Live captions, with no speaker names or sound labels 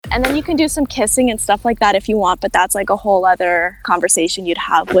And then you can do some kissing and stuff like that if you want, but that's like a whole other conversation you'd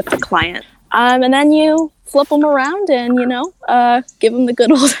have with the client. And then you flip them around and, give them the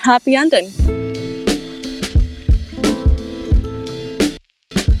good old happy ending.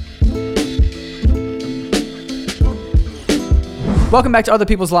 Welcome back to Other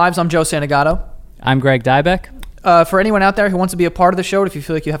People's Lives. I'm Joe Santagato. I'm Greg Dybeck. For anyone out there who wants to be a part of the show, if you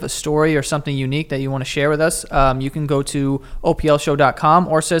feel like you have a story or something unique that you want to share with us, you can go to oplshow.com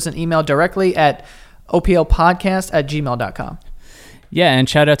or send us an email directly at oplpodcast@gmail.com. Yeah, and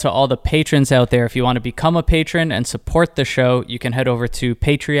shout out to all the patrons out there. If you want to become a patron and support the show, you can head over to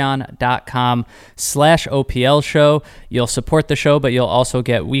patreon.com/OPL show. You'll support the show, but you'll also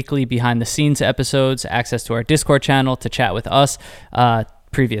get weekly behind-the-scenes episodes, access to our Discord channel to chat with us,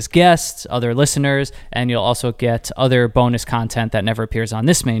 previous guests, other listeners, and you'll also get other bonus content that never appears on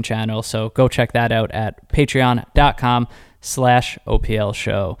this main channel. So go check that out at patreon.com/OPL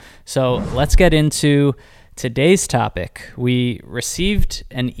show. So let's get into today's topic. We received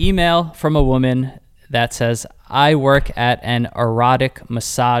an email from a woman that says, I work at an erotic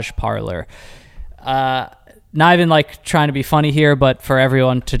massage parlor. Not even like trying to be funny here, but for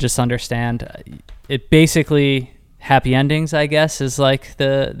everyone to just understand, it basically, happy endings, I guess, is like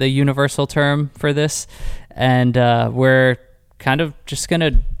the universal term for this. And we're kind of just going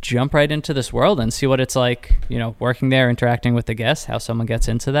to jump right into this world and see what it's like, working there, interacting with the guests, how someone gets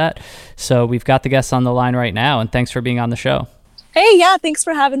into that. So we've got the guests on the line right now, and thanks for being on the show. Hey, yeah, thanks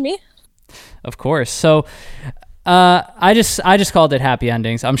for having me. Of course. So I just called it happy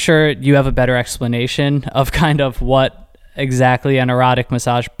endings. I'm sure you have a better explanation of kind of what exactly an erotic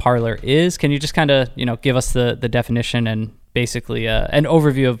massage parlor is. Can you just kind of, give us the definition and basically an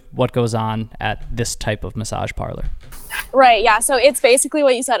overview of what goes on at this type of massage parlor? Right, yeah. So it's basically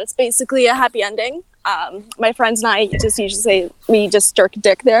what you said. It's basically a happy ending. My friends and I just usually say we just jerk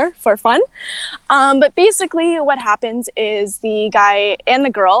dick there for fun. But basically what happens is the guy and the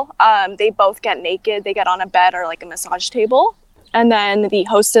girl, they both get naked. They get on a bed or like a massage table. And then the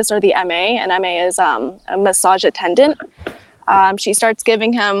hostess or the MA, and MA is a massage attendant. She starts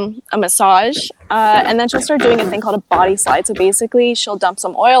giving him a massage, and then she'll start doing a thing called a body slide. So basically, she'll dump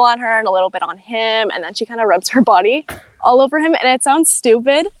some oil on her and a little bit on him, and then she kind of rubs her body all over him. And it sounds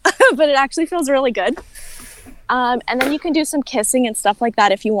stupid, but it actually feels really good. And then you can do some kissing and stuff like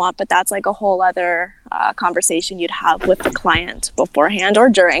that if you want, but that's like a whole other conversation you'd have with the client beforehand or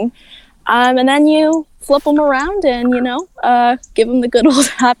during. And then you flip them around and, give them the good old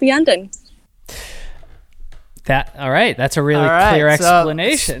happy ending. All right. That's a really clear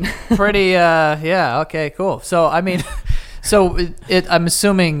explanation. Pretty, yeah. Okay, cool. So, I mean, I'm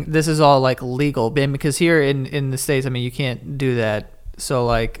assuming this is all like legal, because here in the States, I mean, you can't do that. So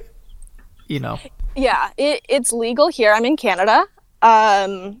like, Yeah, it's legal here. I'm in Canada.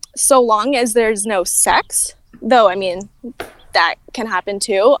 So long as there's no sex, though, I mean, that can happen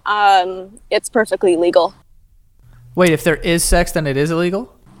too. It's perfectly legal. Wait, if there is sex, then it is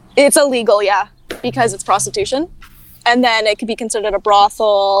illegal? It's illegal, yeah, because it's prostitution. And then it could be considered a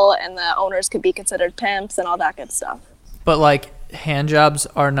brothel, and the owners could be considered pimps and all that good stuff. But like hand jobs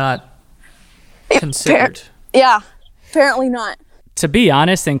are not considered. Yeah, apparently not. To be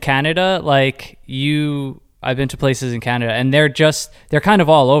honest, in Canada, I've been to places in Canada and they're kind of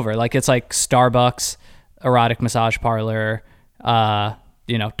all over. Like it's like Starbucks, erotic massage parlor,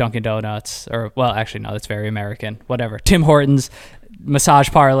 Dunkin' Donuts, or well, actually no, that's very American. Whatever, Tim Hortons, massage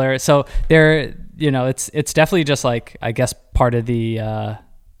parlor. So they're, it's definitely just like, I guess, part of the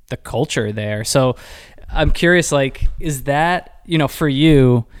culture there. So I'm curious, is that, for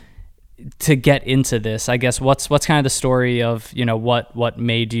you to get into this, I guess, what's kind of the story of, what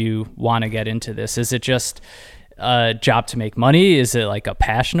made you want to get into this? Is it just a job to make money? Is it like a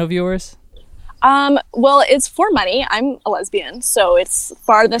passion of yours? Well, it's for money. I'm a lesbian, so it's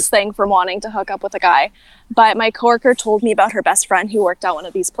farthest thing from wanting to hook up with a guy. But my coworker told me about her best friend who worked at one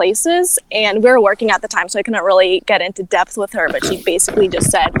of these places, and we were working at the time, so I couldn't really get into depth with her, but she basically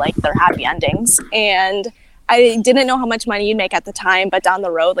just said, they're happy endings. And I didn't know how much money you'd make at the time, but down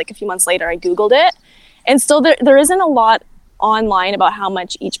the road, a few months later, I Googled it. And still, there isn't a lot online about how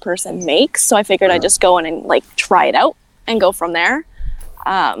much each person makes, so I figured I'd just go in and, try it out and go from there.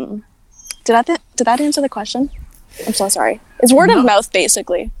 Did that answer the question? I'm so sorry. It's word of mouth,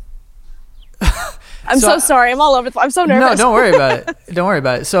 basically. I'm so sorry. I'm all over I'm so nervous. No, don't worry about it. Don't worry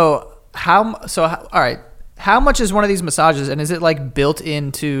about it. So all right. How much is one of these massages, and is it built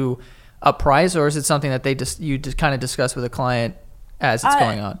into a price, or is it something that you just kind of discuss with a client as it's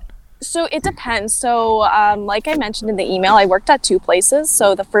going on? So it depends. So like I mentioned in the email, I worked at two places.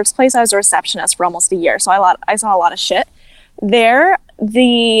 So the first place I was a receptionist for almost a year. So I saw a lot of shit. There,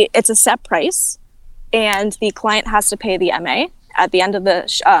 it's a set price, and the client has to pay the MA at the end of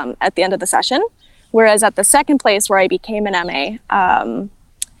the session. Whereas at the second place where I became an MA,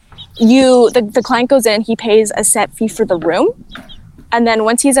 the client goes in, he pays a set fee for the room, and then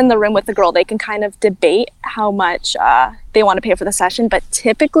once he's in the room with the girl, they can kind of debate how much they want to pay for the session. But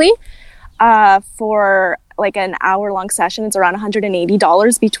typically, for like an hour-long session, it's around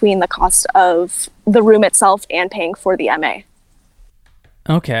 $180 between the cost of the room itself and paying for the MA.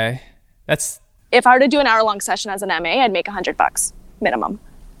 Okay, if I were to do an hour-long session as an MA, I'd make $100 minimum.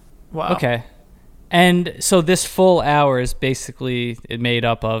 Wow. Okay. And so this full hour is basically made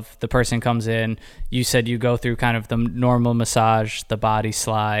up of the person comes in, you said you go through kind of the normal massage, the body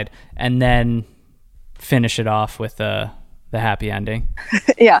slide, and then finish it off with the happy ending.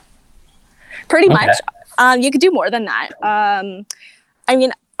 Yeah, pretty much. You could do more than that. I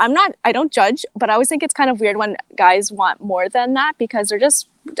mean, I don't judge, but I always think it's kind of weird when guys want more than that because they're just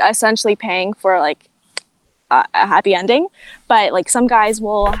essentially paying for like a happy ending. But like some guys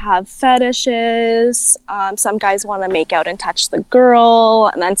will have fetishes, some guys want to make out and touch the girl,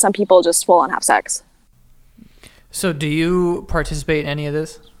 and then some people just full on have sex. So do you participate in any of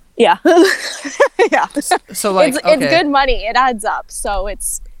this? Yeah. Yeah. So like it's good money, it adds up. So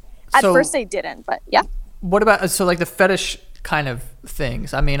it's at first I didn't, but yeah. What about like the fetish kind of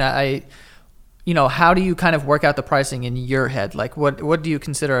things? I mean, how do you kind of work out the pricing in your head? Like what do you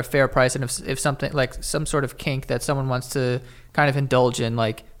consider a fair price? And if something like some sort of kink that someone wants to kind of indulge in,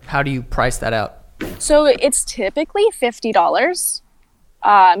 like how do you price that out? So it's typically $50,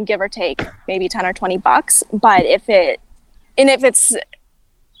 give or take, maybe 10 or $20. But if it's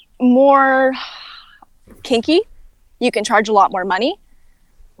more kinky, you can charge a lot more money.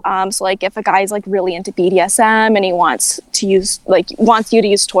 So like if a guy's like really into BDSM and he wants you to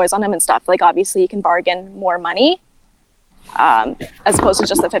use toys on him and stuff, like obviously you can bargain more money, as opposed to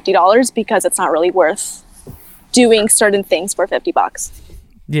just the $50 because it's not really worth doing certain things for $50.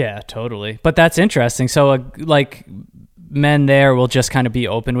 Yeah, totally. But that's interesting. So like men there will just kind of be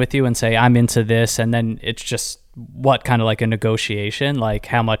open with you and say, I'm into this. And then it's just kind of like a negotiation, like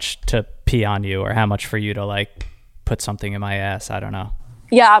how much to pee on you or how much for you to like put something in my ass. I don't know.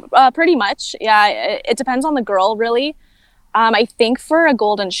 Yeah, pretty much. Yeah, it depends on the girl, really. I think for a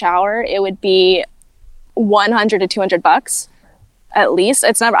golden shower, it would be $100 to $200 at least.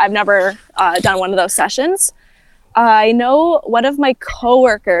 I've never done one of those sessions. I know one of my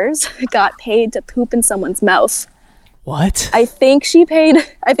coworkers got paid to poop in someone's mouth. What? I think she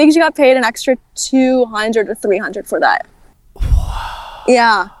got paid an extra $200 or $300 for that. Wow.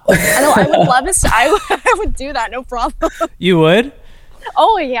 Yeah, I know. I would love to. I would do that, no problem. You would?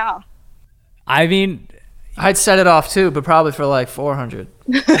 Oh yeah. I mean, I'd set it off too, but probably for like $400.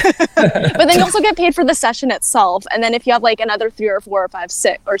 But then you also get paid for the session itself, and then if you have like another 3 or 4 or 5,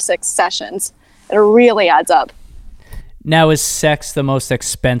 6 or 6 sessions, it really adds up. Now, is sex the most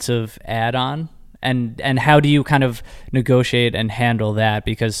expensive add-on? And how do you kind of negotiate and handle that?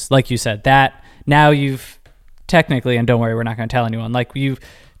 Because like you said, that now you've technically, and don't worry, we're not going to tell anyone, like you've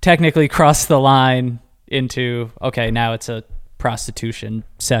technically crossed the line into, okay, now it's a prostitution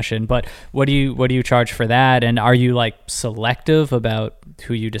session. But what do you charge for that? And are you like selective about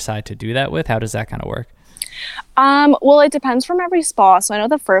who you decide to do that with? How does that kind of work? Well, it depends from every spa. So I know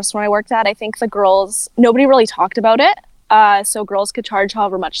the first one I worked at, I think the girls, nobody really talked about it. So girls could charge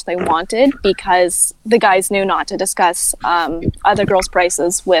however much they wanted because the guys knew not to discuss other girls'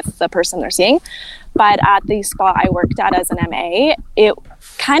 prices with the person they're seeing. But at the spa I worked at as an MA, it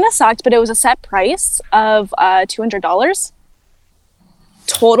kind of sucked, but it was a set price of $200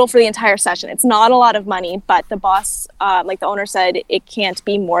 total for the entire session. It's not a lot of money, but the boss, like the owner said, it can't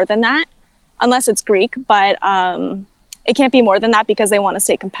be more than that unless it's Greek, but it can't be more than that because they want to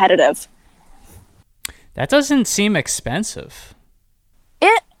stay competitive. That doesn't seem expensive.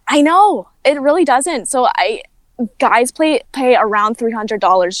 I know, it really doesn't. So guys pay around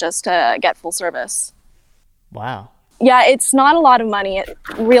 $300 just to get full service. Wow. Yeah, it's not a lot of money. It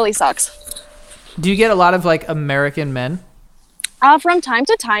really sucks. Do you get a lot of like American men? From time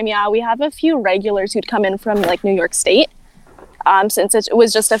to time, yeah. We have a few regulars who'd come in from like New York State, since it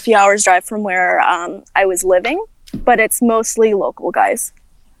was just a few hours drive from where I was living, but it's mostly local guys.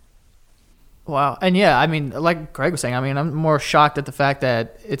 Wow. And yeah, I mean, like Greg was saying, I mean, I'm more shocked at the fact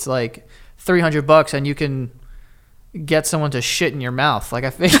that it's like $300 and you can get someone to shit in your mouth. Like I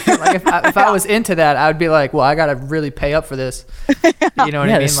think like if I was into that, I would be like, well, I got to really pay up for this. You know what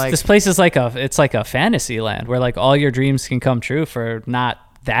I mean? This place is like it's like a fantasy land where like all your dreams can come true for not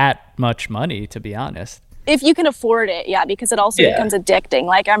that much money, to be honest. If you can afford it, yeah, because it also becomes addicting.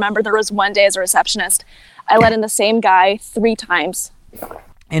 Like I remember there was one day as a receptionist, I let in the same guy 3 times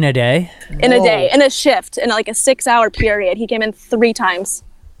In a day? In a day, in a shift, in like a 6-hour period. He came in 3 times.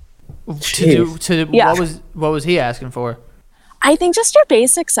 Yeah. What was he asking for? I think just your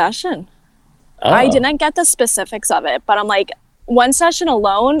basic session. Oh. I didn't get the specifics of it, but I'm like, one session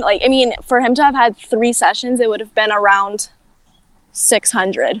alone, like, I mean, for him to have had 3 sessions, it would have been around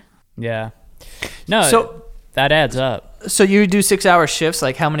 600. Yeah. No, So- that adds up. So you do 6-hour shifts.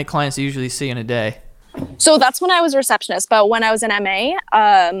 Like, how many clients do you usually see in a day? So that's when I was a receptionist, but when I was in MA,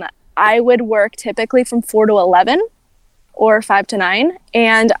 I would work typically from 4 to 11 or 5 to 9,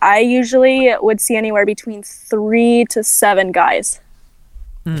 and I usually would see anywhere between 3 to 7 guys.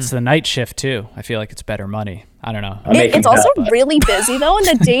 It's the night shift too. I feel like it's better money. I don't know. It's also really busy though in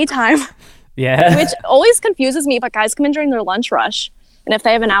the daytime, Yeah. which always confuses me, but guys come in during their lunch rush, and if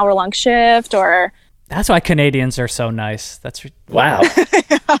they have an hour-long shift or... That's why Canadians are so nice. Wow.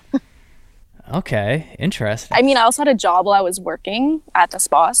 Okay. Interesting. I mean, I also had a job while I was working at the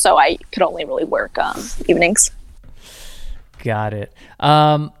spa, so I could only really work evenings. Got it.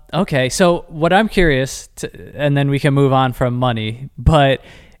 Okay. So what I'm curious and then we can move on from money, but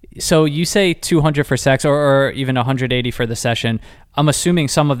so you say 200 for sex or even 180 for the session. I'm assuming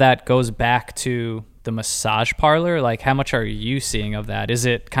some of that goes back to the massage parlor. Like, how much are you seeing of that? Is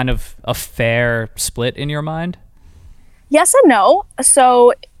it kind of a fair split in your mind? Yes and no.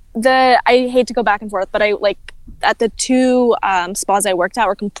 So I hate to go back and forth, but I like at the 2 spas I worked at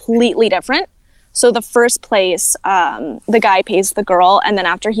were completely different. So the first place, the guy pays the girl, and then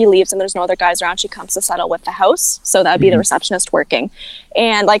after he leaves and there's no other guys around, she comes to settle with the house. So that would be the receptionist working.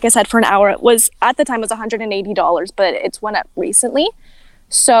 And like I said, for an hour, it was at the time it was $180, but it's went up recently.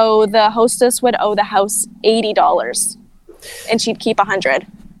 So the hostess would owe the house $80, and she'd keep $100.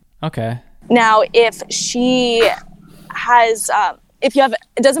 Okay. Now, if she has, if you have,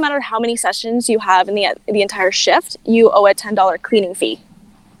 it doesn't matter how many sessions you have in the entire shift, you owe a $10 cleaning fee.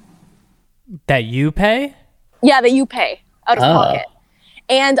 That you pay? Yeah, that you pay out of pocket.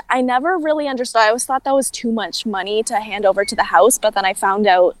 And I never really understood. I always thought that was too much money to hand over to the house, but then I found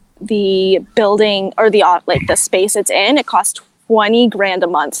out the building or the space it's in, it costs $20,000 a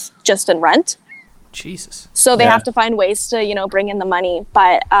month just in rent. Jesus. So they have to find ways to, bring in the money.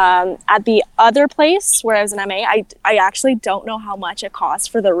 But at the other place where I was in MA, I actually don't know how much it costs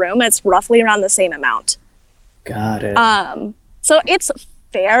for the room. It's roughly around the same amount. Got it. So it's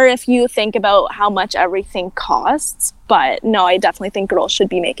fair if you think about how much everything costs. But no, I definitely think girls should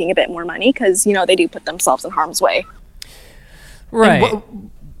be making a bit more money because, they do put themselves in harm's way. Right.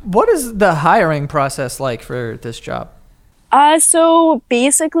 What is the hiring process like for this job? So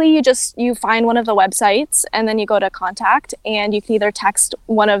basically you find one of the websites and then you go to contact, and you can either text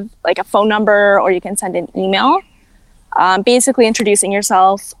one of like a phone number or you can send an email, basically introducing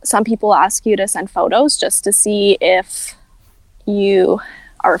yourself. Some people ask you to send photos just to see if you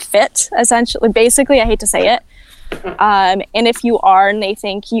are fit, essentially. Basically, I hate to say it. And if you are and they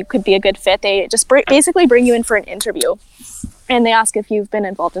think you could be a good fit, they just basically bring you in for an interview. And they ask if you've been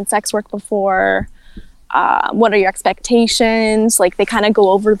involved in sex work before. What are your expectations? Like, they kind of go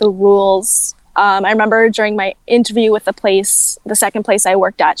over the rules. I remember during my interview with the second place I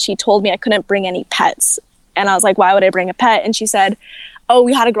worked at, she told me I couldn't bring any pets. And I was like, why would I bring a pet? And she said, oh,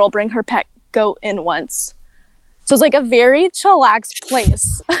 we had a girl bring her pet goat in once. So it's like a very chillaxed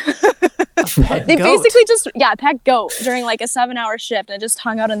place. They basically pet goat during like a 7-hour shift and just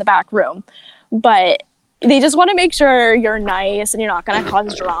hung out in the back room. But they just want to make sure you're nice and you're not going to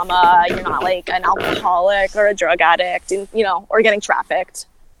cause drama. You're not like an alcoholic or a drug addict, and, or getting trafficked.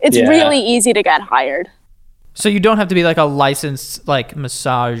 It's really easy to get hired. So you don't have to be like a licensed like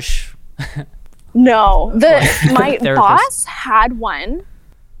massage. No, my boss had one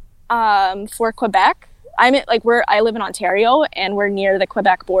for Quebec. I live in Ontario and we're near the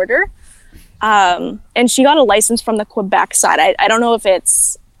Quebec border. And she got a license from the Quebec side. I don't know if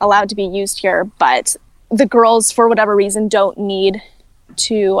it's allowed to be used here, but the girls, for whatever reason, don't need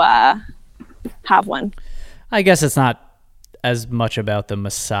to have one. I guess it's not as much about the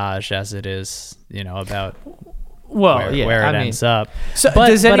massage as it is, about where it ends up. So I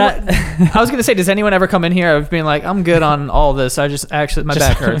was going to say, does anyone ever come in here of being like, I'm good on all this, my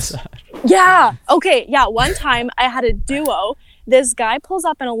back hurts? Yeah. Okay. Yeah. One time I had a duo. This guy pulls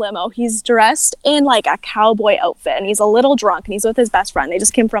up in a limo. He's dressed in like a cowboy outfit and he's a little drunk and he's with his best friend. They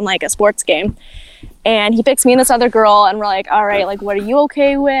just came from like a sports game. And he picks me and this other girl and we're like, all right, like, what are you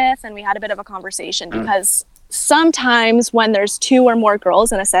okay with? And we had a bit of a conversation because sometimes when there's 2 or more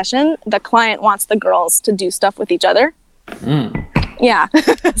girls in a session, the client wants the girls to do stuff with each other. Yeah.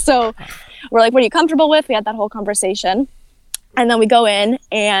 So we're like, what are you comfortable with? We had that whole conversation. And then we go in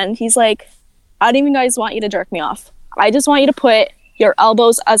and he's like, I don't even guys want you to jerk me off. I just want you to put your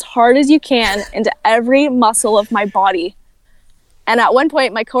elbows as hard as you can into every muscle of my body. And at one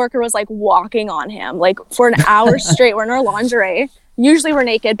point, my coworker was like walking on him, like for an hour straight. We're in our lingerie. Usually we're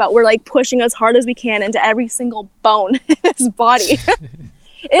naked, but we're like pushing as hard as we can into every single bone in his body.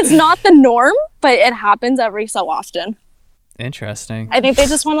 It's not the norm, but it happens every so often. Interesting. I think they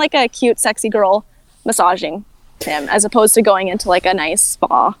just want like a cute, sexy girl massaging him as opposed to going into like a nice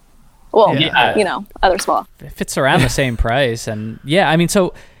spa. Well, you know, other spa. If it's around the same price. And yeah, I mean,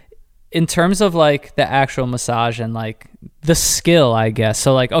 so in terms of like the actual massage and like the skill, I guess.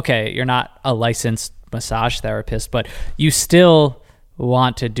 So like, okay, you're not a licensed massage therapist, but you still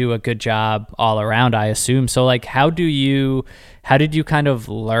want to do a good job all around, I assume. So like, how did you kind of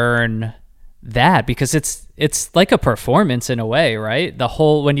learn that? Because it's like a performance in a way, right? The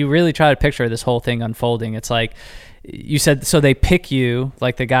whole, when you really try to picture this whole thing unfolding, it's like you said, so they pick you,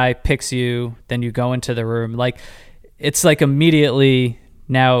 like the guy picks you, then you go into the room. Like, it's like immediately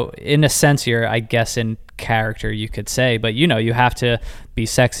now, in a sense, you're, I guess, in character, you could say, but you know, you have to be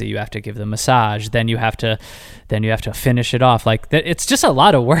sexy, you have to give the massage, then you have to finish it off. Like, it's just a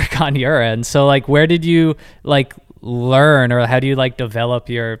lot of work on your end. So like, where did you like learn, or how do you like develop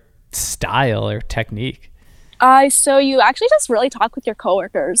your style or technique? So you actually just really talk with your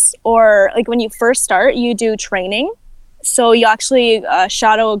coworkers, or like when you first start, you do training. So you actually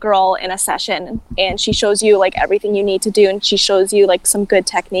shadow a girl in a session, and she shows you like everything you need to do, and she shows you like some good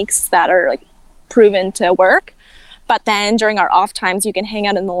techniques that are like proven to work. But then during our off times, you can hang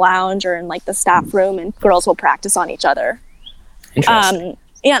out in the lounge or in like the staff room, and girls will practice on each other. Interesting.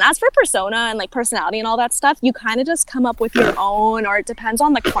 Yeah, and as for persona and like personality and all that stuff, you kind of just come up with your own, or it depends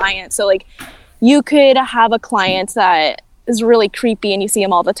on the client. So like you could have a client that is really creepy and you see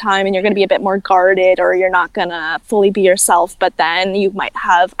him all the time and you're going to be a bit more guarded, or you're not going to fully be yourself. But then you might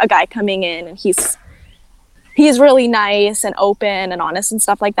have a guy coming in and he's really nice and open and honest and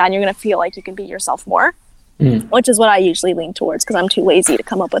stuff like that, and you're going to feel like you can be yourself more. Which is what I usually lean towards, because I'm too lazy to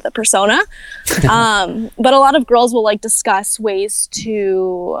come up with a persona. But a lot of girls will like discuss ways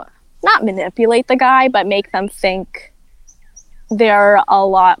to not manipulate the guy, but make them think they're a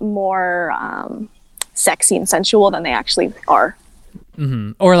lot more sexy and sensual than they actually are.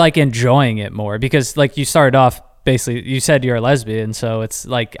 Mm-hmm. Or like enjoying it more, because like you started off, basically you said you're a lesbian, so it's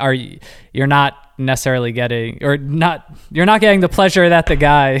like, you're not necessarily getting, or you're not getting the pleasure that the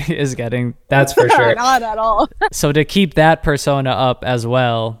guy is getting, that's for sure. Not at all. So to keep that persona up as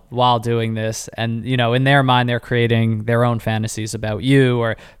well while doing this, and you know, in their mind they're creating their own fantasies about you,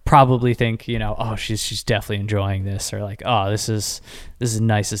 or probably think, you know, oh, she's definitely enjoying this, or like, oh, this is the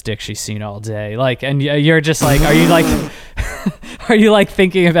nicest dick she's seen all day, like, and you're just like, are you like are you like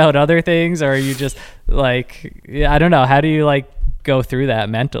thinking about other things, or are you just like, I don't know, how do you like go through that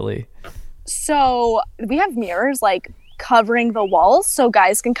mentally? So we have mirrors like covering the walls, so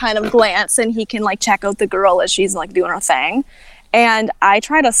guys can kind of glance and he can like check out the girl as she's like doing her thing. And I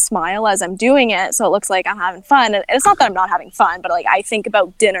try to smile as I'm doing it, so it looks like I'm having fun. And it's not that I'm not having fun, but like I think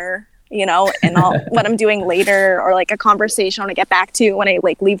about dinner, you know, and what I'm doing later, or like a conversation I want to get back to when I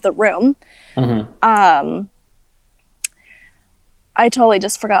like leave the room. Mm-hmm. I totally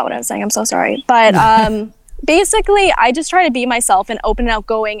just forgot what I was saying. I'm so sorry. But basically, I just try to be myself and open and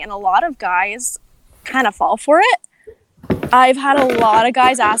outgoing, and a lot of guys kind of fall for it. I've had a lot of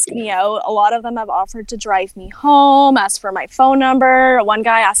guys ask me out. A lot of them have offered to drive me home, asked for my phone number. One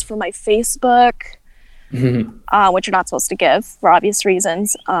guy asked for my Facebook, which you're not supposed to give for obvious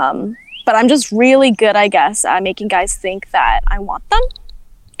reasons. But I'm just really good, I guess, at making guys think that I want them.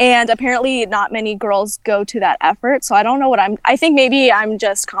 And apparently not many girls go to that effort. So I don't know I think maybe I'm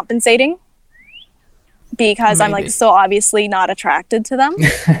just compensating, because maybe I'm like so obviously not attracted to them.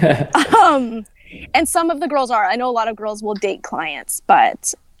 And some of the girls are. I know a lot of girls will date clients,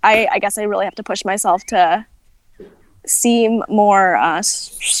 but I guess I really have to push myself to seem more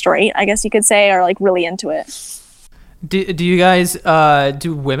straight, I guess you could say, or like really into it. Do you guys,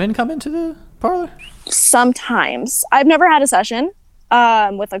 do women come into the parlor? Sometimes. I've never had a session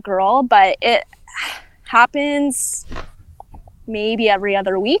with a girl, but it happens maybe every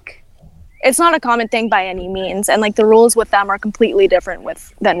other week. It's not a common thing by any means, and like the rules with them are completely different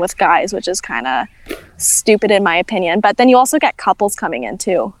than with guys, which is kind of stupid in my opinion. But then you also get couples coming in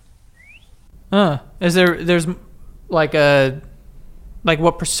too. There's like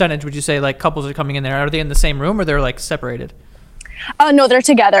what percentage would you say like couples are coming in there? Are they in the same room, or they're like separated? No, they're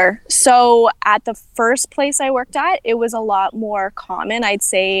together. So at the first place I worked at, it was a lot more common. I'd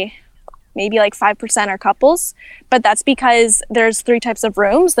say maybe like 5% are couples, but that's because there's 3 types of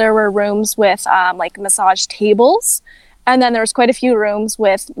rooms. There were rooms with like massage tables, and then there's quite a few rooms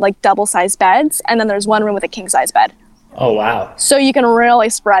with like double-sized beds, and then there's one room with a king-size bed. Oh, wow. So you can really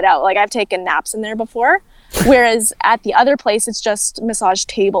spread out. Like I've taken naps in there before, whereas at the other place, it's just massage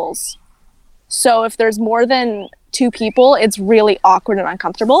tables. So if there's more than 2 people, it's really awkward and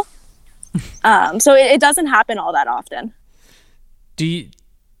uncomfortable. So it doesn't happen all that often. Do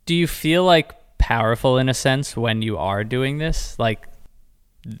you feel like powerful in a sense when you are doing this? Like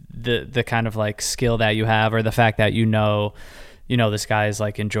the kind of like skill that you have, or the fact that you know this guy is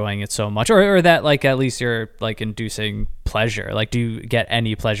like enjoying it so much, or that like at least you're like inducing pleasure. Like do you get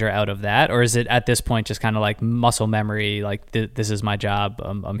any pleasure out of that, or is it at this point just kind of like muscle memory, like this is my job,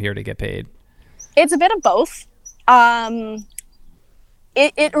 I'm here to get paid? It's a bit of both.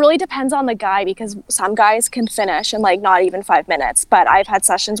 It really depends on the guy, because some guys can finish in like not even 5 minutes, but I've had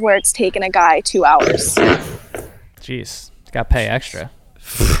sessions where it's taken a guy 2 hours. Jeez, got to pay extra.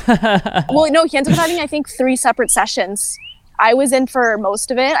 Well, no, he ended up having, I think, 3 separate sessions. I was in for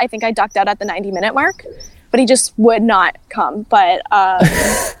most of it. I think I ducked out at the 90-minute mark, but he just would not come. But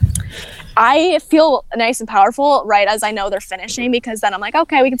I feel nice and powerful right as I know they're finishing, because then I'm like,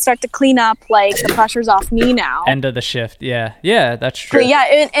 okay, we can start to clean up. Like the pressure's off me now. End of the shift. Yeah, that's true. But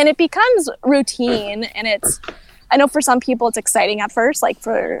yeah, and it becomes routine, and I know for some people it's exciting at first, like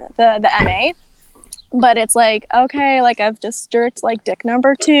for the MA. But it's like, okay, like I've just jerked like dick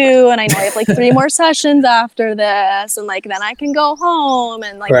number 2, and I know I have like 3 more sessions after this, and like then I can go home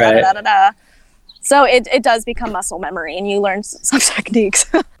and like right. da da da da. So it does become muscle memory, and you learn some techniques.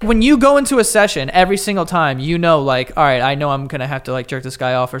 When you go into a session every single time, like, all right, I know I'm gonna have to like jerk this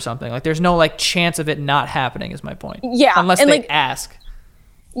guy off or something. Like there's no like chance of it not happening, is my point. Yeah, unless and, they like, ask.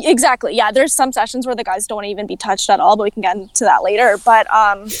 Exactly. Yeah, there's some sessions where the guys don't even be touched at all, but we can get into that later. But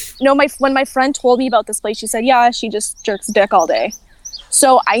no, when my friend told me about this place, she said, yeah, she just jerks dick all day.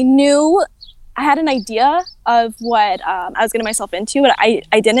 So I knew, I had an idea of what I was getting myself into, but I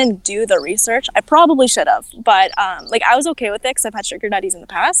didn't do the research. I probably should have, but like I was okay with it because I've had sugar daddies in the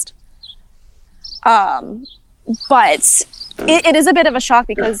past. But it is a bit of a shock,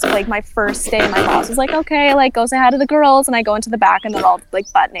 because like my first day, my boss was like, okay, like go say hi to the girls, and I go into the back and they're all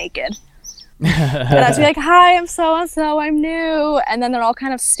like butt naked. And I'd be like, hi, I'm so-and-so, I'm new. And then they're all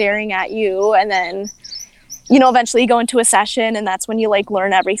kind of staring at you. And then, eventually you go into a session, and that's when you like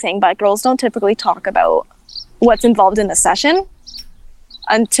learn everything. But girls don't typically talk about what's involved in the session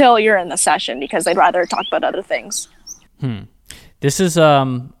until you're in the session, because they'd rather talk about other things. This is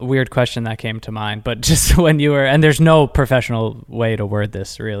a weird question that came to mind, but just when you were, and there's no professional way to word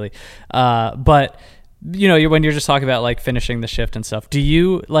this really, but when you're just talking about like finishing the shift and stuff, do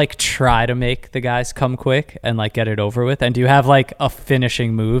you like try to make the guys come quick and like get it over with? And do you have like a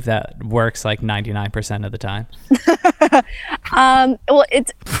finishing move that works like 99% of the time? Well,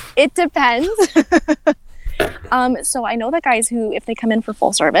 it depends. So I know that guys who, if they come in for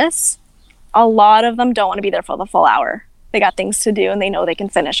full service, a lot of them don't want to be there for the full hour. They got things to do, and they know they can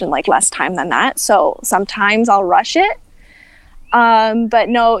finish in like less time than that. So sometimes I'll rush it. But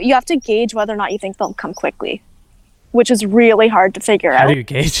no, you have to gauge whether or not you think they'll come quickly, which is really hard to figure out. How do you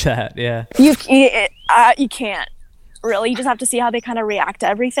gauge that? Yeah. You can't really. You just have to see how they kind of react to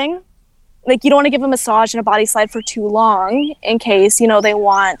everything. Like you don't want to give a massage and a body slide for too long in case, they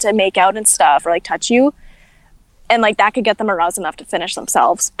want to make out and stuff, or like touch you. And like that could get them aroused enough to finish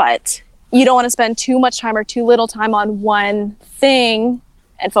themselves. But you don't want to spend too much time or too little time on one thing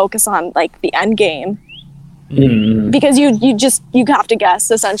and focus on like the end game. Because you have to guess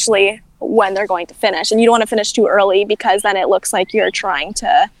essentially when they're going to finish, and you don't want to finish too early, because then it looks like you're trying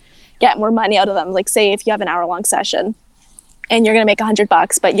to get more money out of them. Like say if you have an hour-long session and you're going to make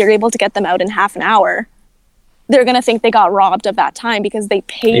 $100, but you're able to get them out in half an hour, they're going to think they got robbed of that time because they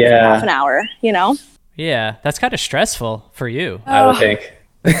paid for half an hour, Yeah, that's kind of stressful for you. I would think.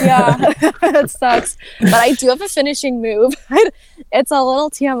 Yeah, it sucks. But I do have a finishing move. It's a little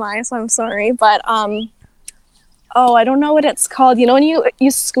TMI, so I'm sorry. But I don't know what it's called. When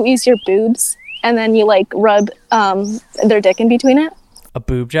you squeeze your boobs and then you like rub their dick in between it? A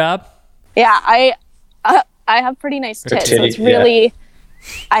boob job? Yeah, I have pretty nice tits, so it's really,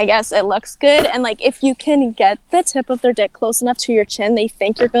 I guess it looks good. And like if you can get the tip of their dick close enough to your chin, they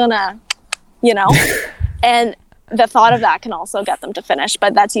think you're gonna, and the thought of that can also get them to finish,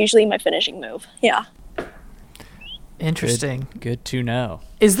 but that's usually my finishing move. Yeah. Interesting. Good to know.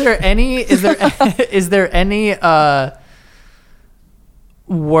 Is there any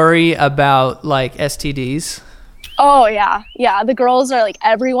worry about like STDs? Oh yeah. Yeah. The girls are like,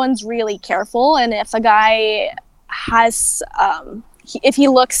 everyone's really careful. And if a guy has, if he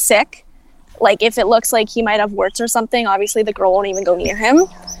looks sick, like if it looks like he might have warts or something, obviously the girl won't even go near him.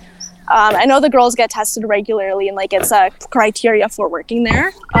 I know the girls get tested regularly, and like it's a criteria for working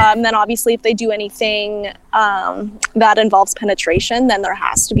there. Then obviously, if they do anything that involves penetration, then there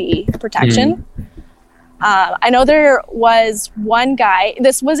has to be protection. I know there was one guy.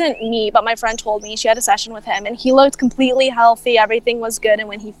 This wasn't me, but my friend told me she had a session with him, and he looked completely healthy. Everything was good, and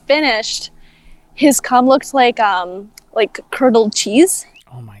when he finished, his cum looked like curdled cheese.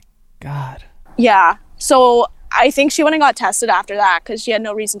 Oh my God. Yeah. So I think she went and got tested after that because she had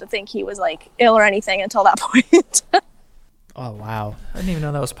no reason to think he was like ill or anything until that point. Oh, wow. I didn't even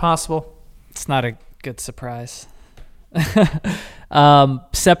know that was possible. It's not a good surprise.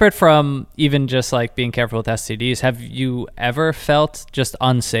 Separate from even just like being careful with STDs, have you ever felt just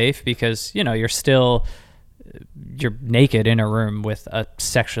unsafe because, you know, you're naked in a room with a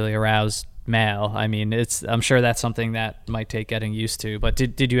sexually aroused male? I mean, I'm sure that's something that might take getting used to, but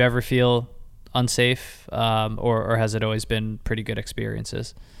did you ever feel unsafe, or has it always been pretty good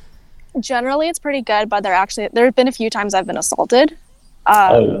experiences? Generally, it's pretty good, but there have been a few times I've been assaulted.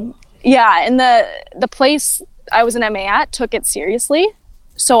 Oh. Yeah, and the place I was an MA at took it seriously,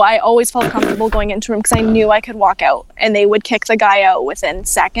 so I always felt comfortable going into a room because I knew I could walk out, and they would kick the guy out within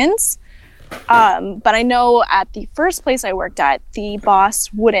seconds. But I know at the first place I worked at, the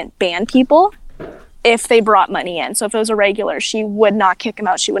boss wouldn't ban people if they brought money in. So if it was a regular, she would not kick him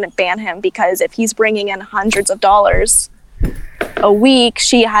out. She wouldn't ban him because if he's bringing in hundreds of dollars a week,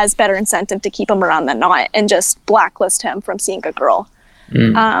 she has better incentive to keep him around than not and just blacklist him from seeing a girl.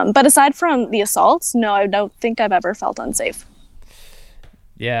 But aside from the assaults, no, I don't think I've ever felt unsafe.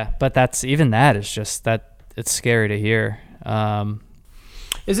 Yeah, but is just that it's scary to hear.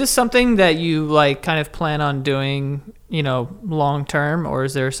 Is this something that you like kind of plan on doing, you know, long term, or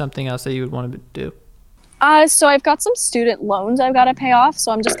is there something else that you would want to do? So I've got some student loans I've got to pay off.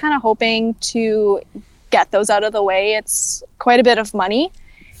 So I'm just kind of hoping to get those out of the way. It's quite a bit of money,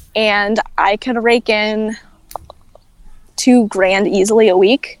 and I could rake in $2,000 easily a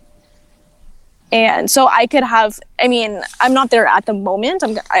week. And so I could have, I mean, I'm not there at the moment.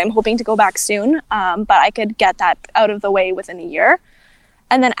 I'm hoping to go back soon, but I could get that out of the way within a year.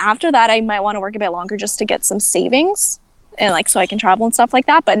 And then after that, I might want to work a bit longer just to get some savings and like so I can travel and stuff like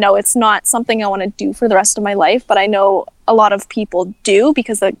that. But no, it's not something I want to do for the rest of my life. But I know a lot of people do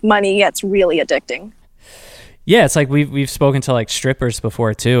because the money gets really addicting. Yeah, it's like we've spoken to like strippers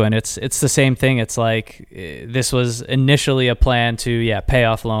before too, and it's the same thing. It's like this was initially a plan to pay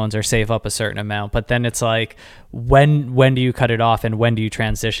off loans or save up a certain amount, but then it's like when do you cut it off and when do you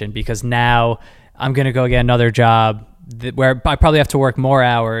transition? Because now I'm gonna go get another job where I probably have to work more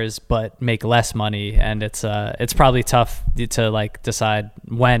hours but make less money, and it's probably tough to like decide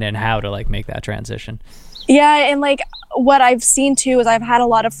when and how to like make that transition. Yeah, and like what I've seen too is I've had a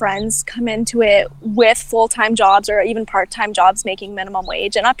lot of friends come into it with full-time jobs or even part-time jobs making minimum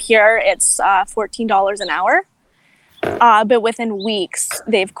wage, and up here it's $14 an hour. But within weeks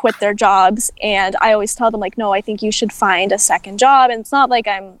they've quit their jobs, and I always tell them like, no, I think you should find a second job. And it's not like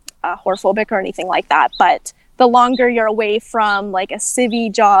I'm whorephobic or anything like that, but the longer you're away from like a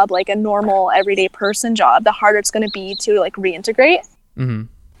civvy job, like a normal everyday person job, the harder it's going to be to like reintegrate.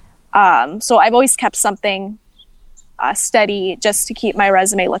 Mm-hmm. So I've always kept something steady just to keep my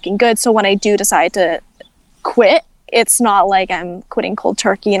resume looking good. So when I do decide to quit, it's not like I'm quitting cold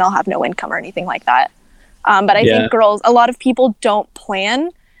turkey and I'll have no income or anything like that. But I think a lot of people don't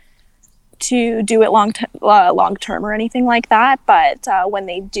plan to do it long term or anything like that. But when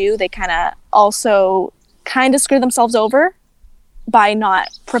they do, they kind of screw themselves over by not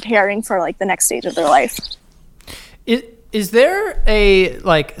preparing for like the next stage of their life. Is there a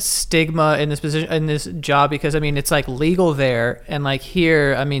like stigma in this position, in this job? Because I mean, it's like legal there, and like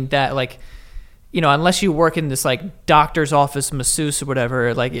here, I mean that like, you know, unless you work in this like doctor's office masseuse or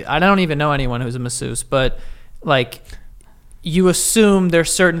whatever, like I don't even know anyone who's a masseuse, but like you assume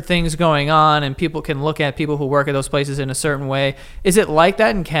there's certain things going on and people can look at people who work at those places in a certain way. Is it like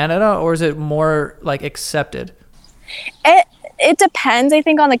that in Canada, or is it more like accepted? It depends, I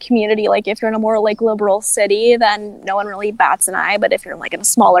think, on the community. Like if you're in a more like liberal city, then no one really bats an eye. But if you're like in a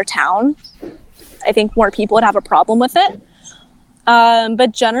smaller town, I think more people would have a problem with it.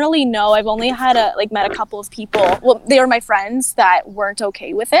 But generally, no. I've only had met a couple of people. Well, they were my friends that weren't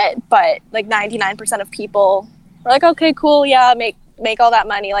okay with it. But like 99% of people were like, okay, cool, yeah, make all that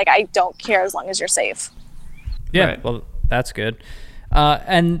money. Like I don't care as long as you're safe. Yeah, right. Well, that's good.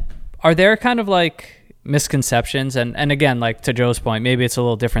 And are there kind of like misconceptions, and again, like to Joe's point, maybe it's a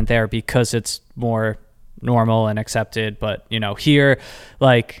little different there because it's more normal and accepted, but you know, here,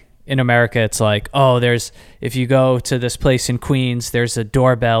 like in America, it's like, oh, if you go to this place in Queens, there's a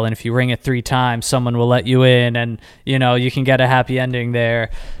doorbell, and if you ring it 3 times, someone will let you in, and you can get a happy ending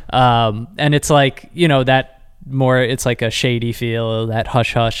there. And it's like, that more, it's like a shady feel, that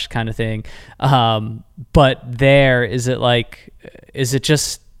hush hush kind of thing. But there, is it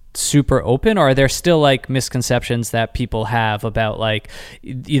just super open, or are there still like misconceptions that people have about like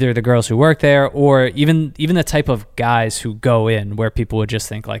either the girls who work there, or even the type of guys who go in, where people would just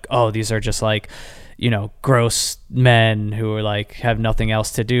think like, oh, these are just like, gross men who are like have nothing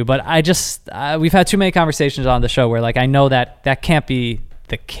else to do? But we've had too many conversations on the show where like I know that can't be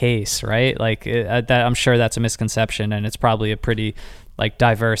the case, right? Like that, I'm sure that's a misconception, and it's probably a pretty like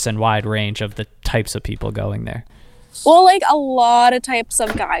diverse and wide range of the types of people going there. Well, like a lot of types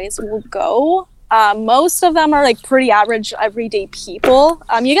of guys will go. Most of them are like pretty average, everyday people.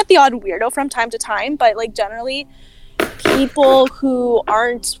 You get the odd weirdo from time to time, but like generally people who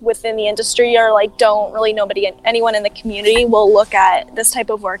aren't within the industry or like don't really know anyone in the community will look at this type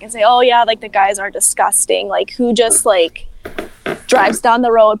of work and say, oh yeah, like the guys are disgusting. Like who just like drives down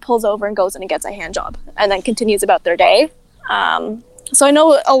the road, pulls over and goes in and gets a hand job and then continues about their day. So I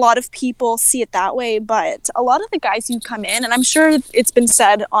know a lot of people see it that way, but a lot of the guys who come in, and I'm sure it's been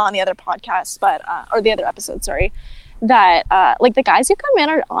said on the other podcasts, or the other episodes, sorry, that like the guys who come in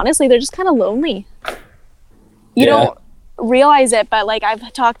are honestly, they're just kind of lonely. You don't realize it, but like I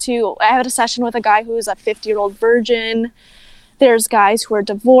had a session with a guy who's a 50-year-old virgin. There's guys who are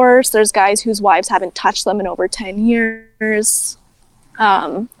divorced. There's guys whose wives haven't touched them in over 10 years.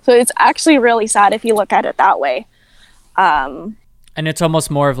 So it's actually really sad if you look at it that way. And it's almost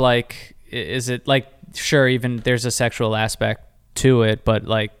more of like, is it like, sure, even there's a sexual aspect to it, but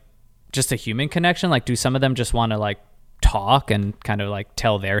like just a human connection? Like, do some of them just want to like talk and kind of like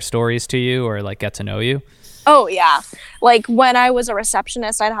tell their stories to you, or like get to know you? Oh yeah. Like when I was a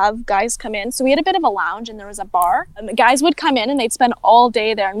receptionist, I'd have guys come in. So we had a bit of a lounge and there was a bar. And the guys would come in and they'd spend all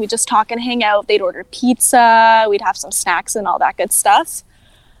day there and we'd just talk and hang out. They'd order pizza. We'd have some snacks and all that good stuff.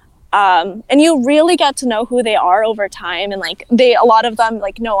 And you really get to know who they are over time. And like a lot of them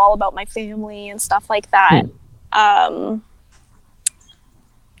like know all about my family and stuff like that.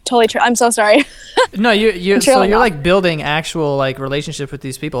 Totally true. I'm so sorry. No, so you're like building actual like relationship with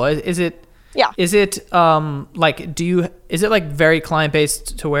these people. Is it like, is it like very client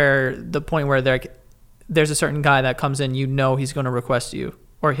based to where the point where there's a certain guy that comes in, he's going to request you,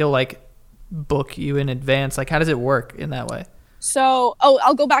 or he'll like book you in advance? Like, how does it work in that way? So,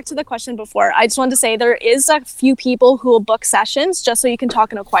 I'll go back to the question before. I just wanted to say there is a few people who will book sessions just so you can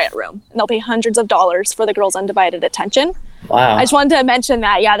talk in a quiet room. And they'll pay hundreds of dollars for the girl's undivided attention. Wow. I just wanted to mention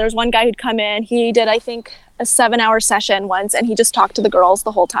that. Yeah, there's one guy who'd come in. He did, I think, a 7-hour session once, and he just talked to the girls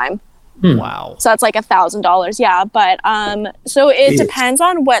the whole time. Wow. So that's like $1,000. Yeah. But so it depends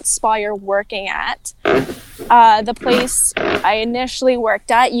on what spa you're working at. The place I initially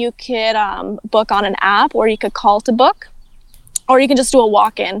worked at, you could book on an app, or you could call to book, or you can just do a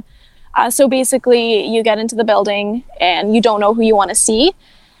walk-in. So basically you get into the building and you don't know who you want to see.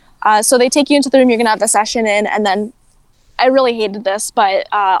 So they take you into the room you're going to have the session in, and then I really hated this, but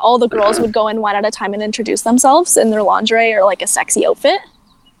all the girls would go in one at a time and introduce themselves in their lingerie or like a sexy outfit.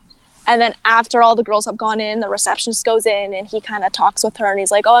 And then after all the girls have gone in, the receptionist goes in and he kind of talks with her and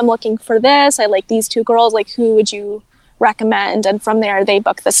he's like, oh, I'm looking for this. I like these 2 girls. Like, who would you recommend? And from there, they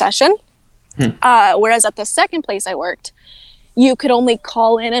book the session. Whereas at the second place I worked, you could only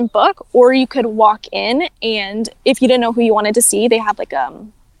call in and book, or you could walk in, and if you didn't know who you wanted to see, they have like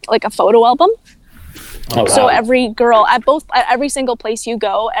a photo album. Oh, wow. So every girl at every single place you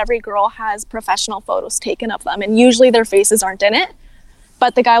go, every girl has professional photos taken of them, and usually their faces aren't in it.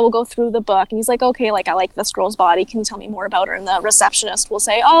 But the guy will go through the book and he's like, okay, like I like this girl's body. Can you tell me more about her? And the receptionist will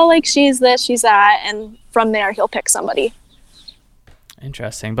say, oh, like she's this, she's that. And from there, he'll pick somebody.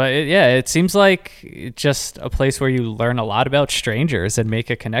 Interesting. But it seems like just a place where you learn a lot about strangers and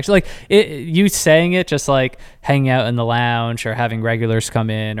make a connection. Like you saying it, just like hanging out in the lounge or having regulars come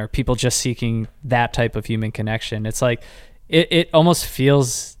in or people just seeking that type of human connection. It's like, it almost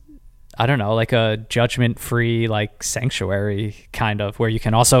feels, I don't know, like a judgment-free like sanctuary kind of, where you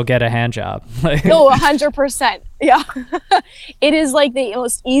can also get a hand job. No, 100%. Yeah. It is like the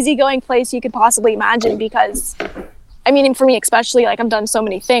most easygoing place you could possibly imagine, because I mean, for me especially, like I've done so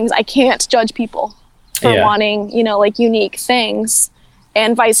many things, I can't judge people for wanting, like unique things,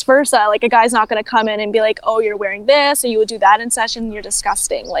 and vice versa. Like a guy's not going to come in and be like, oh, you're wearing this, or you would do that in session, you're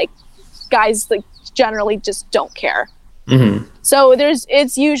disgusting. Like guys like generally just don't care. Mm-hmm. So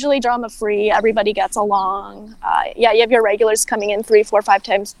it's usually drama free. Everybody gets along. You have your regulars coming in 3, 4, 5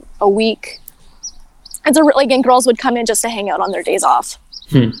 times a week. And so and girls would come in just to hang out on their days off.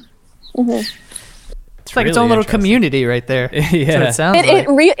 It's like its own little community right there. Yeah. That's what it sounds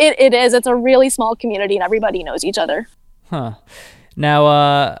like. It is. It's a really small community, and everybody knows each other. Huh.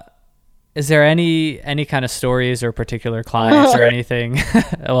 Now, is there any kind of stories or particular clients or anything?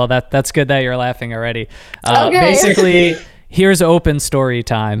 Well, that's good that you're laughing already. Okay. Basically, here's open story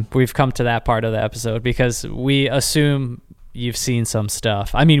time. We've come to that part of the episode because we assume you've seen some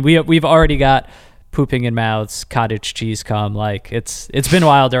stuff. I mean, we've already got pooping in mouths, cottage cheese cum. Like it's been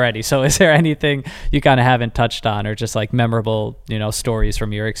wild already. So is there anything you kind of haven't touched on, or just like memorable, stories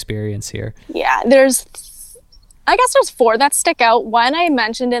from your experience here? Yeah, I guess there's 4 that stick out. One I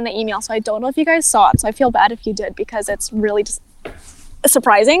mentioned in the email, so I don't know if you guys saw it, so I feel bad if you did because it's really just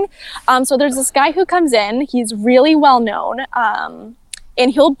surprising. So there's this guy who comes in. He's really well known,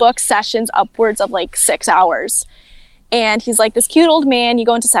 and he'll book sessions upwards of like 6 hours. And he's like this cute old man. You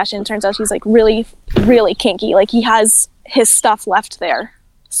go into session, turns out he's like really, really kinky. Like he has his stuff left there.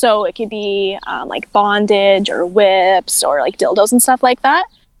 So it could be like bondage or whips or like dildos and stuff like that.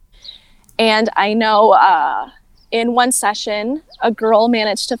 And I know in one session, a girl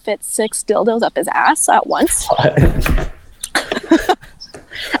managed to fit 6 dildos up his ass at once.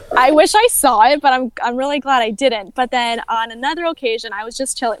 I wish I saw it, but I'm really glad I didn't. But then on another occasion, I was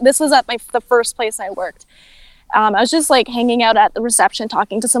just chilling. This was at the first place I worked. I was just like hanging out at the reception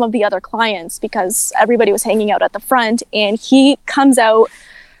talking to some of the other clients because everybody was hanging out at the front, and he comes out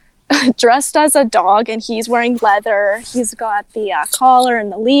dressed as a dog, and he's wearing leather. He's got the collar and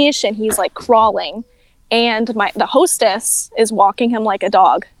the leash, and he's like crawling, and the hostess is walking him like a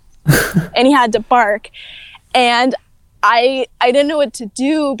dog and he had to bark, and I didn't know what to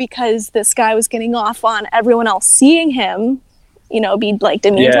do because this guy was getting off on everyone else seeing him be like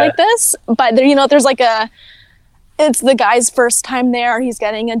demeaned like this. But there, there's like it's the guy's first time there. He's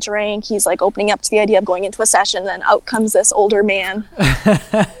getting a drink. He's like opening up to the idea of going into a session. Then out comes this older man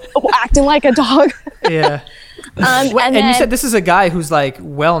acting like a dog. Yeah. And you said this is a guy who's like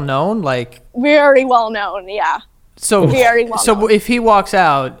well known, like very well known. Yeah. So very well known. If he walks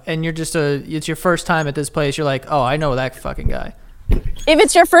out and you're just it's your first time at this place, you're like, oh, I know that fucking guy. If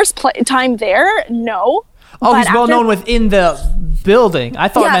it's your first time there, no. Oh, he's well known within the building. I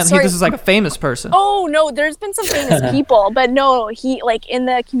thought this was like a famous person. Oh no, there's been some famous people, but no, he like in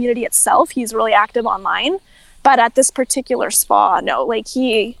the community itself, he's really active online. But at this particular spa, no, like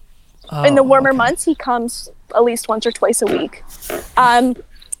in the warmer months, he comes at least once or twice a week. And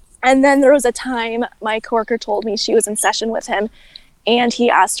then there was a time my coworker told me she was in session with him, and he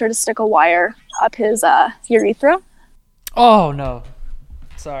asked her to stick a wire up his urethra. Oh no,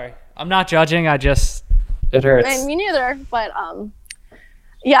 sorry, I'm not judging. It hurts. And me neither, but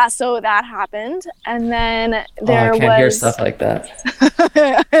yeah, so that happened, and then I can't hear stuff like that.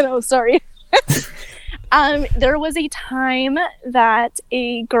 I know, sorry. There was a time that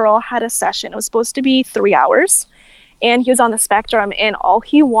a girl had a session. It was supposed to be 3 hours, and he was on the spectrum, and all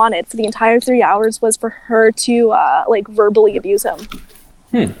he wanted for the entire 3 hours was for her to like verbally abuse him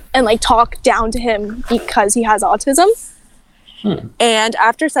and like talk down to him because he has autism. And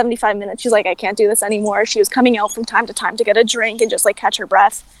after 75 minutes, she's like, I can't do this anymore. She was coming out from time to time to get a drink and just like catch her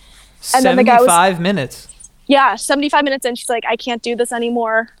breath. And 75 minutes. Yeah, 75 minutes in, she's like, I can't do this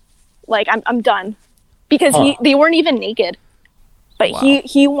anymore. Like, I'm done. Because they weren't even naked. But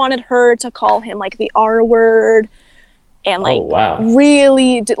he wanted her to call him like the R word and like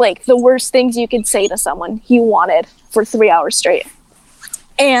really like the worst things you could say to someone he wanted for 3 hours straight.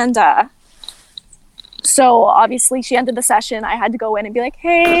 And so obviously she ended the session. I had to go in and be like,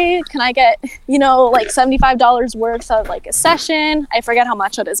 hey, can I get, like $75 worth of like a session? I forget how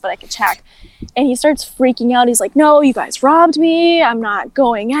much it is, but I could check. And he starts freaking out. He's like, no, you guys robbed me. I'm not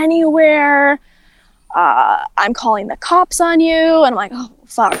going anywhere. I'm calling the cops on you. And I'm like, oh,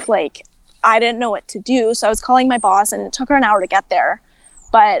 fuck. Like, I didn't know what to do. So I was calling my boss, and it took her an hour to get there.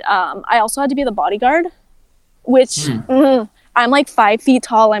 But I also had to be the bodyguard, which I'm like 5 feet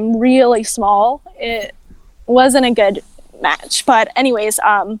tall. I'm really small. It wasn't a good match. But anyways,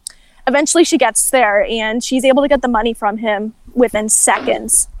 eventually she gets there, and she's able to get the money from him within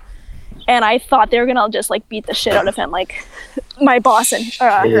seconds. And I thought they were going to just like beat the shit out of him, like my boss and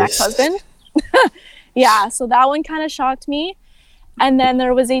her ex-husband. Yeah, so that one kind of shocked me. And then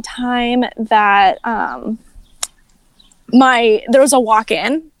there was a time that there was a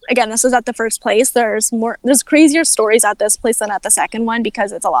walk-in. Again, this was at the first place. There's crazier stories at this place than at the second one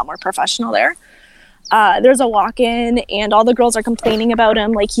because it's a lot more professional there. There's a walk-in, and all the girls are complaining about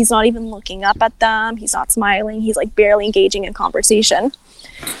him. Like, he's not even looking up at them. He's not smiling. He's like barely engaging in conversation.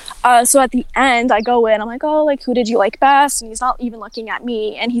 So at the end, I go in. I'm like, oh, like, who did you like best? And he's not even looking at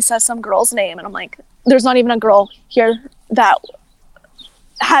me. And he says some girl's name, and I'm like, there's not even a girl here that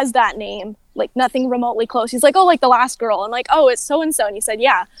has that name, like nothing remotely close. He's like, oh, like the last girl. I'm like, oh, it's so and so. And he said,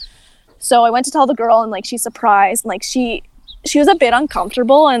 yeah. So I went to tell the girl, and like she's surprised, and like she was a bit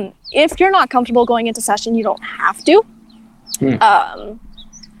uncomfortable. And if you're not comfortable going into session, you don't have to.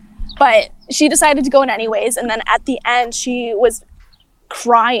 But she decided to go in anyways. And then at the end, she was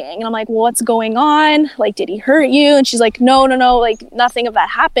crying, and I'm like, well, what's going on? Like, did he hurt you? And she's like, no, like nothing of that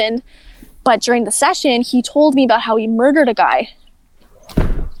happened. But during the session, he told me about how he murdered a guy.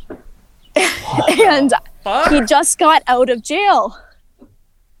 And he just got out of jail.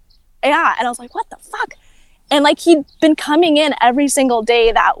 Yeah, and I was like, what the fuck? And like, he'd been coming in every single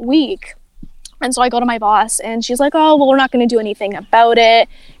day that week. And so I go to my boss, and she's like, oh, well, we're not going to do anything about it.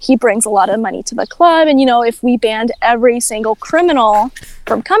 He brings a lot of money to the club. And, you know, if we banned every single criminal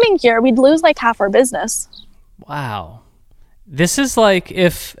from coming here, we'd lose like half our business. Wow. This is like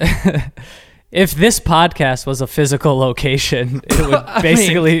if if this podcast was a physical location, it would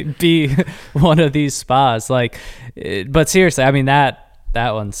basically be one of these spas. Like, but seriously, I mean, that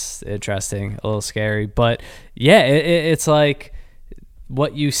one's interesting, a little scary. But yeah, it's like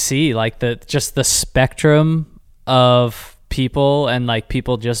what you see, like just the spectrum of people, and like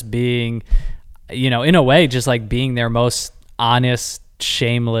people just being, you know, in a way, just like being their most honest,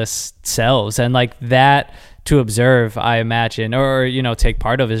 shameless selves. And like that to observe, I imagine, or, you know, take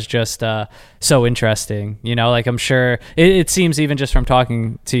part of, is just so interesting. You know, like I'm sure it seems, even just from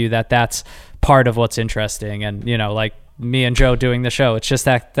talking to you, that's part of what's interesting. And, you know, like me and Joe doing the show, it's just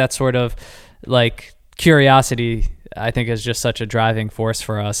that sort of like curiosity, I think, is just such a driving force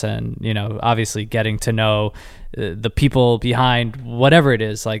for us. And, you know, obviously getting to know the people behind whatever it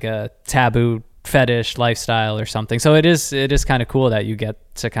is, like a taboo fetish lifestyle or something. So it is kind of cool that you get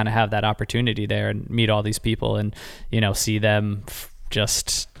to kind of have that opportunity there and meet all these people, and, you know, see them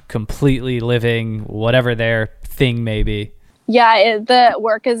just completely living whatever their thing may be. Yeah, the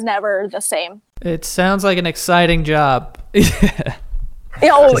work is never the same. It sounds like an exciting job.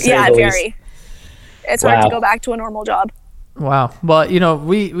 Oh, yeah, very. It's hard to go back to a normal job. Wow. Well, you know,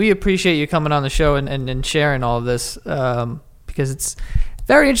 we appreciate you coming on the show and sharing all of this, because it's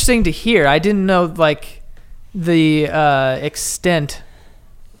very interesting to hear. I didn't know like the extent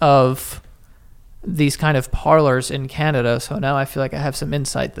of these kind of parlors in Canada, so now I feel like I have some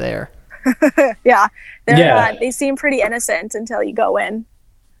insight there. Yeah, they seem pretty innocent until you go in.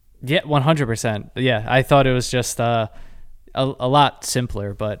 Yeah, 100%. Yeah, I thought it was just a lot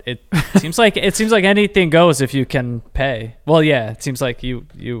simpler, but it seems like anything goes if you can pay. Well, yeah, it seems like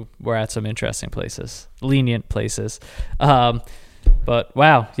you were at some interesting places, lenient places. But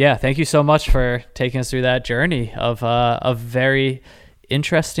wow, yeah, thank you so much for taking us through that journey of a very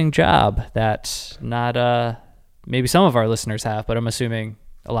interesting job that not maybe some of our listeners have, but I'm assuming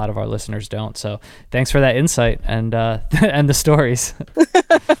a lot of our listeners don't. So thanks for that insight and and the stories.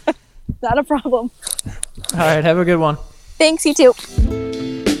 Not a problem. All right, have a good one. Thanks, you too.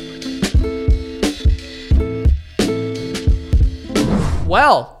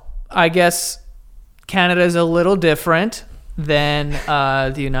 Well, I guess Canada is a little different than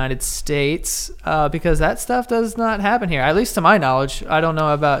the United States, because that stuff does not happen here, at least to my knowledge. I don't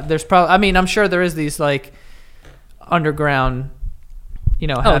know about, there's probably, I mean, I'm sure there is these like underground, you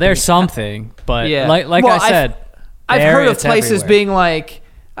know, there's something, but yeah, like well, I said, I've heard of places everywhere. Being like,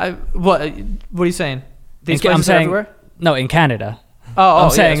 what are you saying? These places are everywhere? No, in Canada.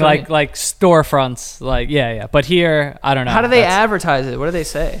 I'm saying like storefronts, like yeah. But here, I don't know. How do they advertise it? What do they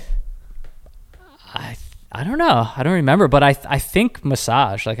say? I don't know. I don't remember, but I think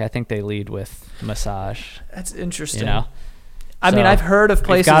massage. Like I think they lead with massage. That's interesting. You know, I mean, I've heard of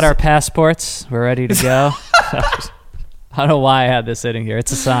places. We've got our passports. We're ready to go. I don't know why I had this sitting here.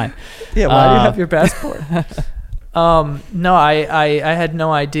 It's a sign. Yeah, why do you have your passport? No, I had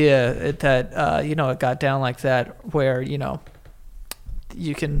no idea that you know, it got down like that, where, you know,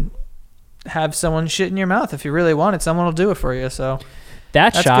 you can have someone shit in your mouth if you really want it. Someone will do it for you. So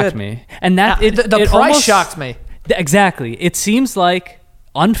that shocked me, and that the price almost shocked me. Exactly. It seems like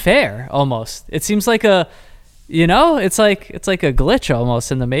unfair almost. It seems like a, you know, it's like a glitch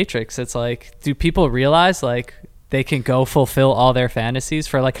almost in the Matrix. It's like, do people realize like they can go fulfill all their fantasies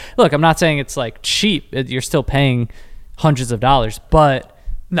for like, look, I'm not saying it's like cheap. You're still paying hundreds of dollars, but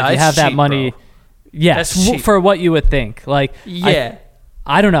no, if you have cheap, that money, bro. yes, for what you would think. Like, yeah,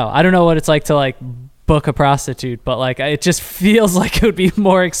 I don't know. I don't know what it's like to like book a prostitute, but like it just feels like it would be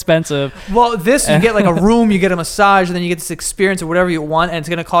more expensive. Well, this, you get like a room, you get a massage, and then you get this experience or whatever you want, and it's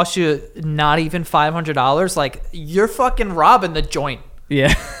gonna cost you not even $500. Like, you're fucking robbing the joint.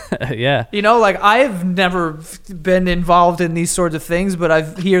 Yeah. Yeah. You know, like, I've never been involved in these sorts of things, but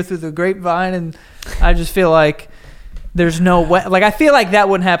I've heard through the grapevine, and I just feel like there's no way. Like, I feel like that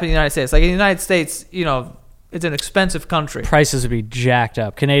wouldn't happen in the United States. Like, in the United States, you know, it's an expensive country. Prices would be jacked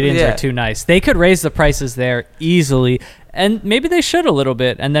up. Canadians are too nice. They could raise the prices there easily, and maybe they should a little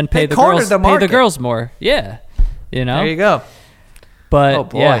bit, and then pay the girls more. Yeah, you know. There you go.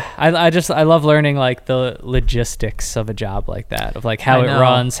 But yeah, I love learning like the logistics of a job like that, of like how it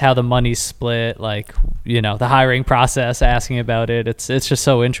runs, how the money's split, like, you know, the hiring process, asking about it. It's just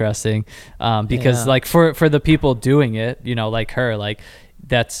so interesting, because like for the people doing it, you know, like her, like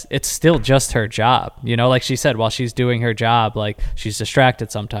it's still just her job, you know, like she said, while she's doing her job, like she's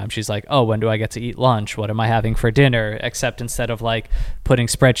distracted sometimes. She's like, oh, when do I get to eat lunch? What am I having for dinner? Except instead of like putting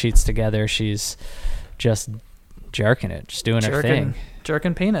spreadsheets together, she's just jerking it, just doing her thing.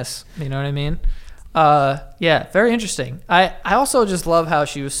 Jerking penis. You know what I mean? Yeah, very interesting. I also just love how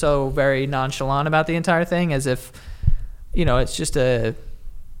she was so very nonchalant about the entire thing, as if, you know, it's just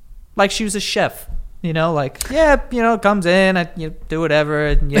like she was a chef, you know, like, yeah, you know, comes in and you do whatever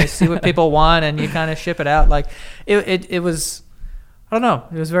and you see what people want and you kind of ship it out. Like it was, I don't know,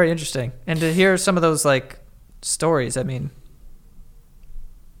 it was very interesting. And to hear some of those like stories, I mean,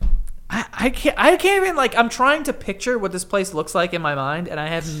 I can't even, like, I'm trying to picture what this place looks like in my mind, and I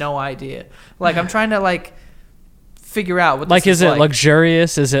have no idea. Like, I'm trying to, like, figure out what this like, is it like.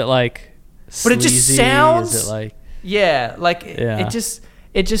 luxurious? Is it, like, sleazy? But it just sounds... Is it, like... Yeah, like, it just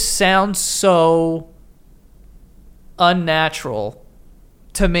sounds so unnatural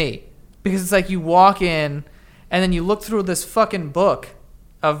to me. Because it's like you walk in, and then you look through this fucking book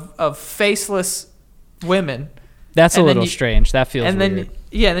of faceless women. That's a little strange. That feels weird. And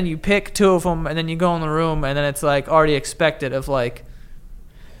then you pick two of them, and then you go in the room, and then it's like already expected of like,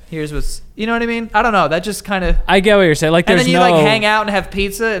 here's what's, you know what I mean? I don't know. That just kind of. I get what you're saying. Like, and then you like hang out and have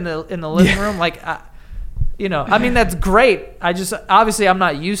pizza in the living room, like, you know. I mean, that's great. I just obviously I'm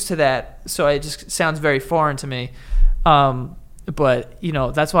not used to that, so it just sounds very foreign to me. But you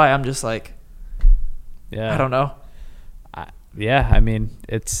know, that's why I'm just like, I don't know. Yeah, I mean,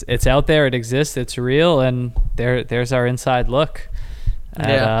 it's out there, it exists, it's real, and there's our inside look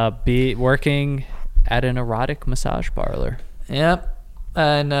at be working at an erotic massage parlor. Yep.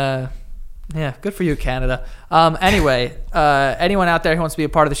 And yeah, good for you, Canada. Anyway, anyone out there who wants to be a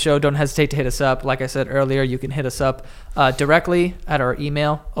part of the show, don't hesitate to hit us up. Like I said earlier, you can hit us up directly at our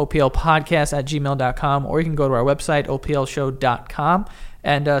email, oplpodcast@gmail.com, or you can go to our website, oplshow.com,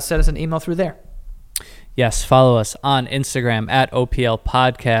 and send us an email through there. Yes, follow us on Instagram at OPL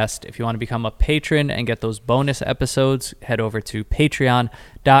Podcast. If you want to become a patron and get those bonus episodes, head over to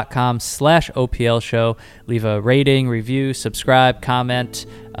patreon.com/OPL Show. Leave a rating, review, subscribe, comment,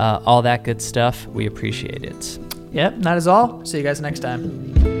 all that good stuff. We appreciate it. Yep, that is all. See you guys next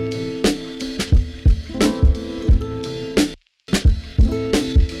time.